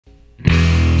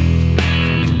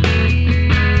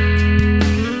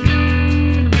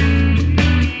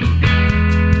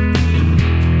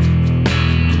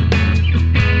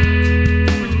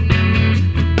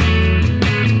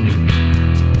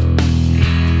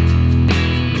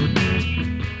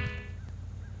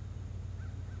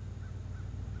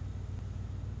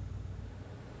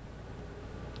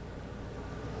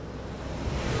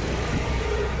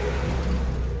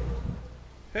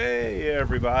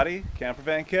everybody,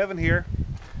 Campervan Kevin here.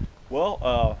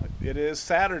 Well, it is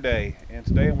Saturday, and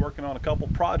today I'm working on a couple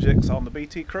projects on the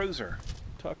BT Cruiser.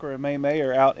 Tucker and May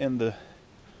are out in the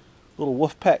little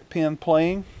Wolfpack pen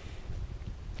playing.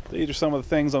 These are some of the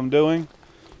things I'm doing.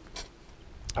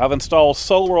 I've installed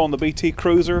solar on the BT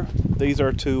Cruiser. These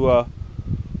are to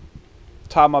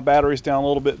tie my batteries down a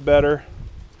little bit better.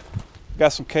 Got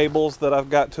some cables that I've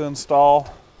got to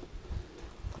install.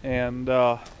 And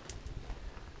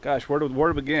gosh, where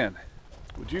to begin?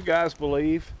 Would you guys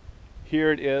believe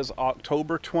here it is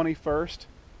October 21st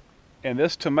and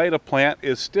this tomato plant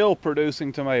is still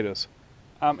producing tomatoes?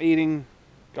 I'm eating,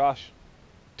 gosh,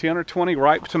 10 or 20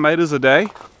 ripe tomatoes a day.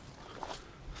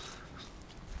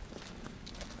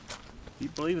 You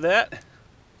believe that?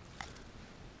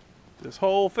 This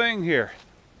whole thing here.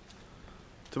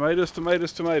 Tomatoes,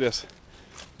 tomatoes, tomatoes.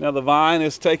 Now the vine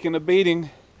is taking a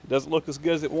beating. It doesn't look as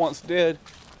good as it once did.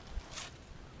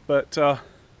 But that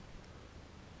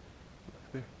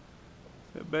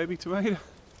baby tomato.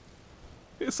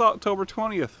 It's October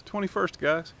 20th, 21st,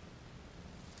 guys.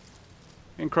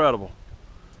 Incredible.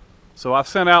 So I've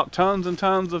sent out tons and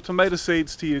tons of tomato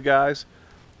seeds to you guys.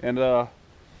 And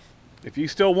if you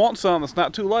still want some, it's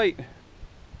not too late.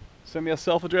 Send me a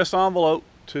self-addressed envelope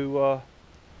to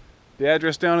the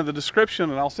address down in the description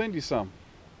and I'll send you some.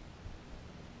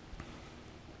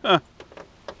 Huh.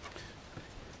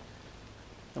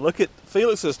 And look at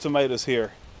Felix's tomatoes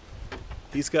here.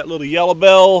 He's got little yellow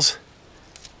bells,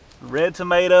 red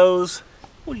tomatoes.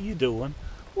 What are you doing?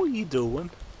 What are you doing?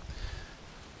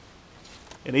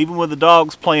 And even with the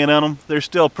dogs playing on them, they're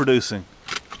still producing.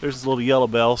 There's his little yellow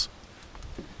bells.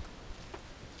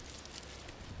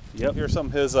 Yep, here's some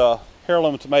of his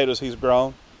heirloom tomatoes he's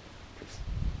grown.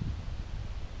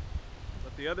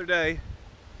 But the other day,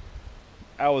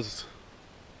 I was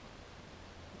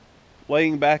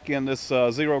laying back in this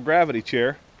zero gravity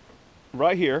chair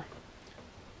right here.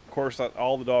 Of course,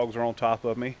 all the dogs are on top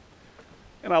of me.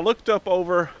 And I looked up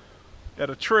over at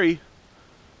a tree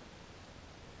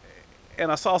and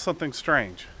I saw something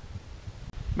strange.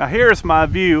 Now here's my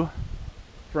view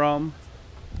from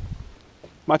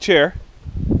my chair.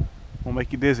 Won't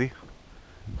make you dizzy.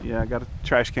 Yeah, I got a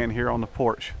trash can here on the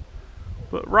porch.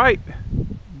 But right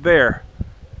there,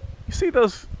 you see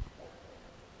those?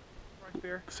 Right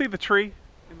there. See the tree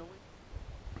in the leaf?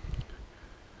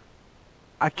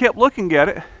 I kept looking at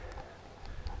it,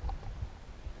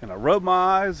 and I rubbed my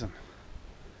eyes and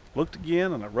looked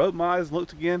again, and I rubbed my eyes and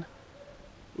looked again.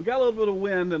 We got a little bit of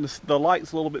wind, and the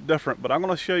light's a little bit different. But I'm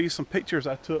going to show you some pictures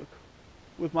I took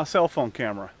with my cell phone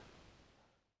camera.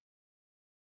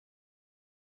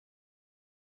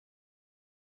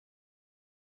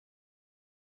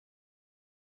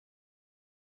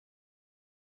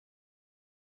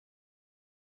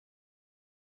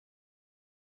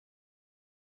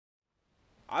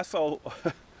 I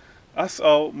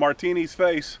saw Martini's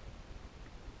face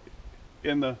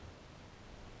in the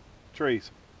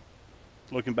trees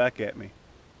looking back at me.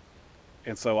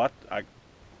 And so I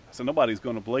said, nobody's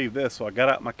going to believe this. So I got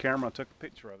out my camera and took a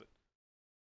picture of it.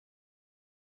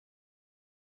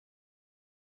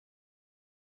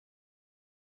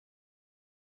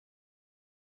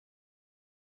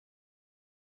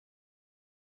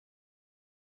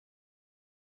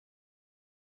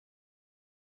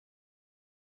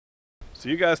 So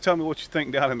you guys tell me what you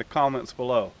think down in the comments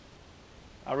below.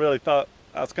 I really thought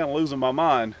I was kind of losing my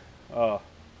mind. I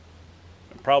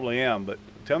probably am, but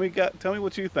tell me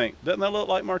what you think. Doesn't that look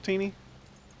like Martini?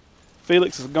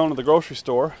 Felix is going to the grocery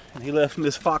store, and he left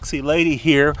this foxy lady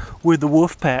here with the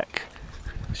Wolfpack.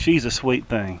 She's a sweet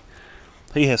thing.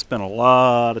 He has spent a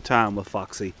lot of time with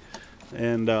Foxy,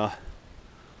 and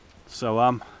so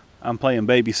I'm playing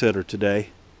babysitter today.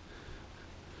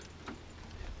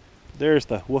 There's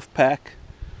the Wolfpack.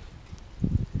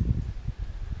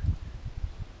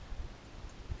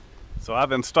 So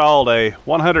I've installed a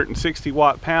 160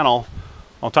 watt panel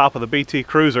on top of the BT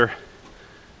Cruiser.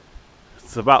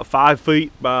 It's about 5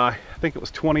 feet by, I think it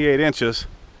was 28 inches.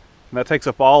 And that takes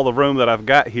up all the room that I've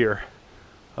got here.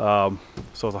 So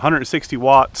it's 160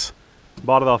 watts,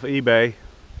 bought it off eBay.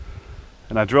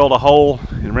 And I drilled a hole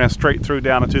and ran straight through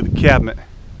down into the cabinet.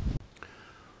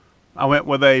 I went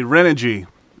with a Renogy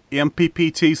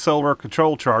MPPT solar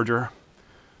control charger.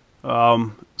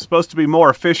 Supposed to be more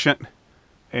efficient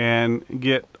and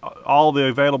get all the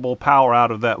available power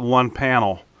out of that one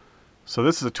panel. So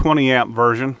this is a 20 amp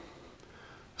version.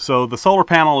 So the solar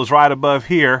panel is right above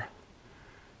here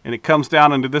and it comes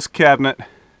down into this cabinet,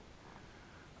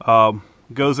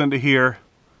 goes into here.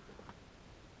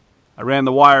 I ran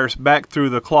the wires back through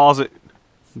the closet,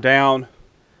 down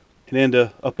and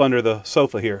into up under the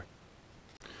sofa here.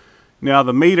 Now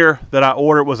the meter that I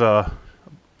ordered was I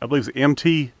believe it's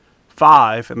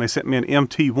MT5, and they sent me an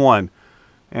MT1,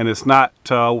 and it's not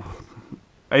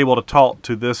able to talk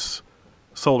to this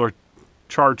solar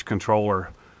charge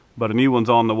controller, but a new one's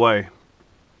on the way.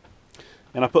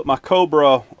 And I put my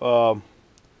Cobra, I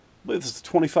believe this is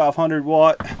 2500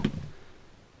 watt.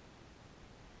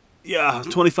 Yeah,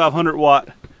 2500 watt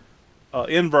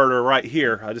inverter right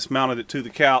here. I just mounted it to the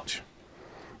couch.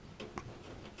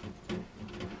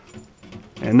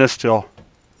 And this till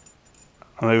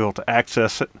I'm able to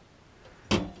access it.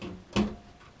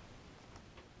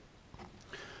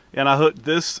 And I hooked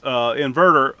this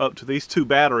inverter up to these two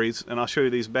batteries, and I'll show you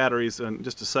these batteries in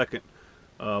just a second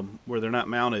where they're not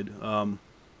mounted.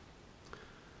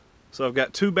 So I've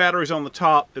got two batteries on the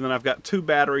top, and then I've got two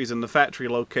batteries in the factory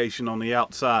location on the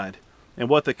outside. And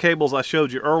what the cables I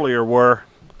showed you earlier were,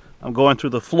 I'm going through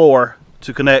the floor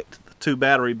to connect the two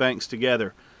battery banks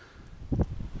together.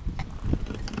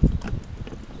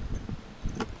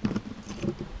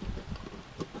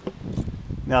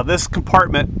 Now this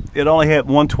compartment, it only had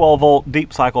one 12-volt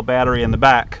deep cycle battery in the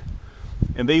back.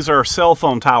 And these are cell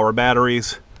phone tower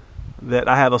batteries that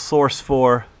I have a source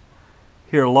for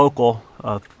here local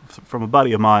from a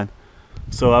buddy of mine.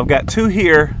 So I've got two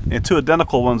here and two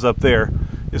identical ones up there.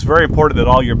 It's very important that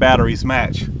all your batteries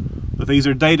match. But these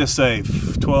are data safe,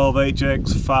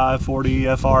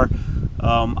 12HX540FR.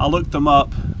 I looked them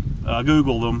up,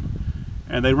 Googled them,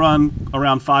 and they run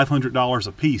around $500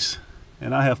 a piece.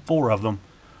 And I have 4 of them.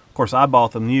 Of course, I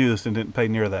bought them used and didn't pay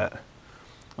near that.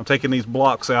 I'm taking these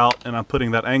blocks out, and I'm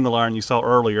putting that angle iron you saw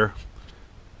earlier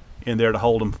in there to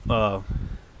hold them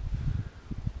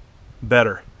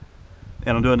better.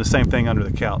 And I'm doing the same thing under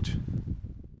the couch.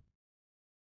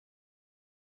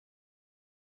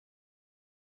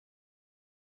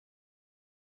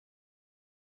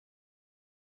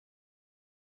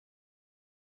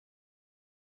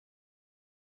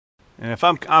 And if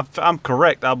I'm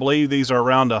correct, I believe these are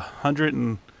around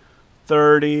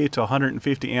 130 to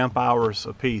 150 amp hours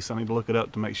a piece. I need to look it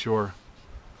up to make sure.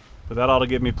 But that ought to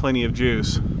give me plenty of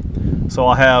juice. So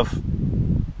I'll have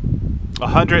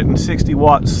 160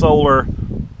 watt solar.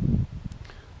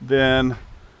 Then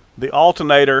the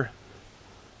alternator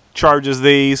charges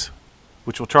these,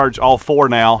 which will charge all 4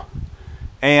 now.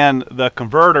 And the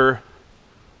converter,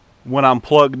 when I'm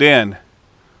plugged in,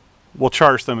 will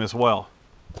charge them as well.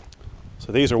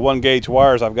 So these are 1 gauge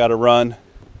wires I've got to run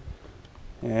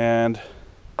and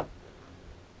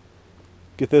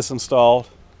get this installed.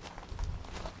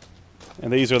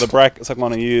 And these are the brackets I'm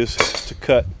going to use to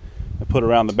cut and put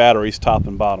around the batteries top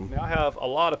and bottom. Now I have a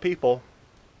lot of people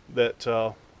that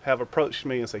have approached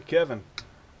me and say, Kevin,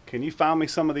 can you find me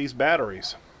some of these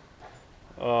batteries?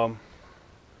 I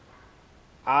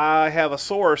have a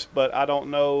source, but I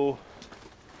don't know,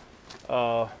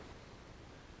 I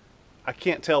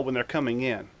can't tell when they're coming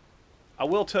in. I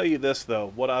will tell you this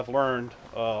though, what I've learned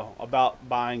about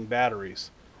buying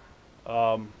batteries.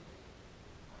 The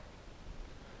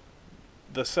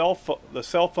cell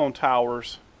phone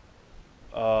towers,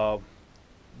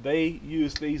 they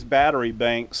use these battery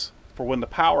banks for when the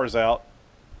power's out.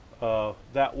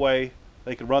 That way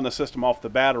they can run the system off the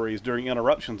batteries during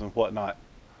interruptions and whatnot.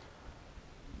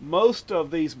 Most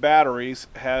of these batteries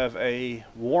have a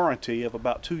warranty of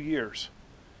about 2 years.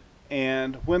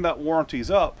 And when that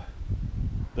warranty's up,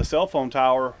 the cell phone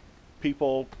tower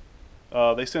people,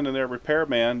 they send in their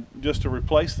repairman just to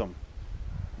replace them.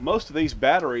 Most of these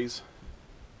batteries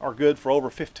are good for over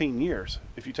 15 years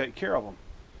if you take care of them.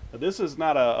 Now, this is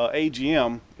not a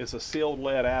AGM, it's a sealed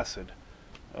lead acid.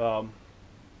 But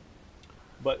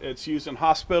it's used in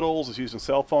hospitals, it's used in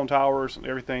cell phone towers and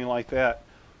everything like that.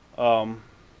 But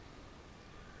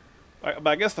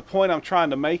I guess the point I'm trying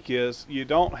to make is you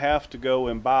don't have to go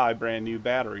and buy brand new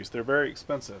batteries. They're very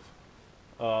expensive.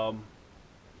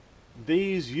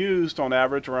 These used on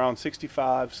average around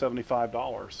 $65,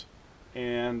 $75,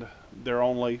 and they're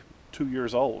only 2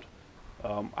 years old.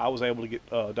 I was able to get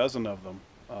a dozen of them.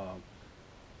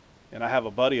 And I have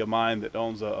a buddy of mine that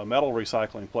owns a metal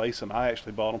recycling place, and I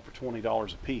actually bought them for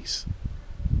 $20 a piece.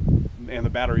 And the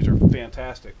batteries are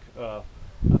fantastic. I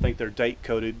think they're date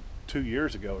coded 2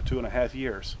 years ago, or 2.5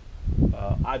 years.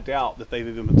 I doubt that they've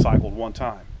even been cycled one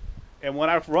time. And when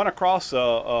I run across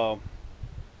the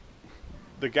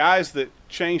guys that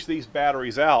change these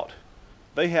batteries out,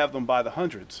 they have them by the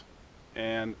hundreds.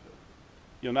 And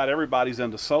you know, not everybody's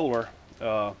into solar.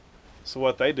 So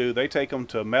what they do, they take them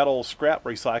to metal scrap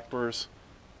recyclers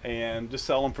and just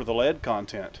sell them for the lead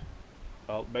content.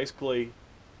 Basically,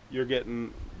 they're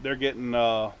getting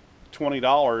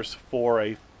 $20 for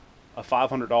a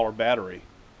 $500 battery.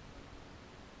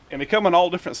 And they come in all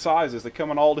different sizes. They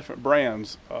come in all different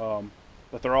brands,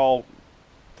 but they're all,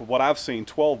 for what I've seen,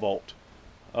 12 volt.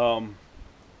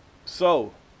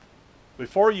 So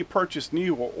before you purchase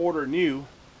new or order new,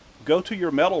 go to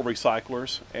your metal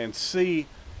recyclers and see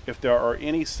if there are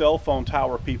any cell phone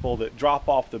tower people that drop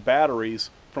off the batteries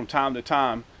from time to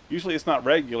time. Usually it's not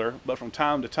regular, but from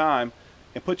time to time,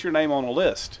 and put your name on a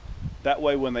list. That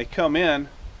way when they come in,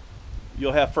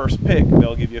 you'll have first pick.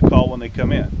 They'll give you a call when they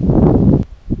come in.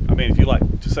 I mean, if you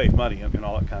like to save money and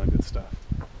all that kind of good stuff.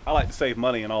 I like to save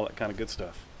money and all that kind of good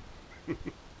stuff.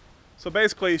 So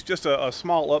basically it's just a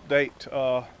small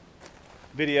update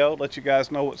video, let you guys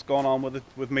know what's going on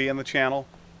with me and the channel.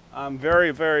 I'm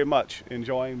very, very much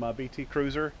enjoying my BT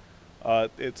Cruiser.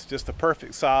 It's just the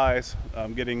perfect size.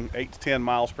 I'm getting 8 to 10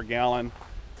 miles per gallon.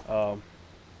 Not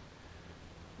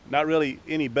really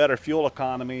any better fuel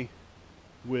economy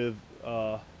with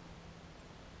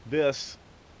this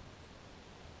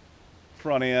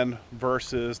front end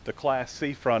versus the Class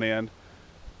C front end.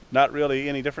 Not really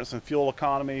any difference in fuel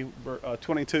economy,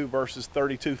 22 versus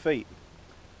 32 feet.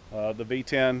 The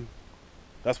V10,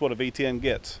 that's what a V10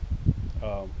 gets.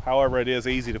 However, it is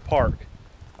easy to park.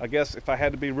 I guess if I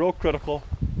had to be real critical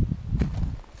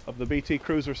of the BT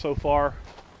Cruiser so far,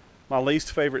 my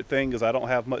least favorite thing is I don't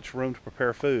have much room to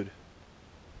prepare food.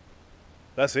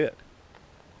 That's it.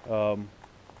 Put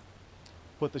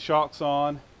the shocks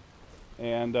on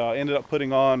and ended up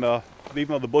putting on,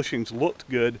 even though the bushings looked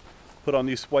good, put on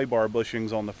these sway bar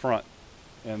bushings on the front,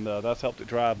 and that's helped it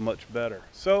drive much better.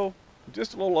 So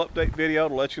just a little update video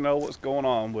to let you know what's going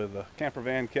on with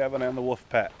Campervan Kevin and the Wolf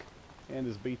Pack and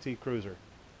his BT Cruiser.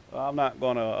 I'm not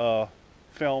going to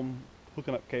film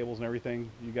hooking up cables and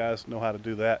everything. You guys know how to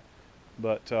do that.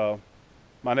 But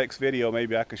my next video,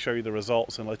 maybe I can show you the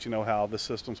results and let you know how this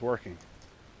system's working.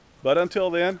 But until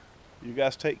then, you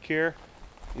guys take care.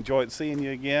 Enjoyed seeing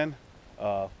you again.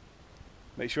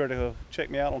 Make sure to check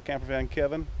me out on Campervan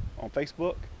Kevin on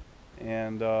Facebook.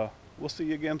 And we'll see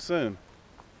you again soon.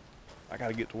 I got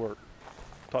to get to work.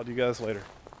 Talk to you guys later.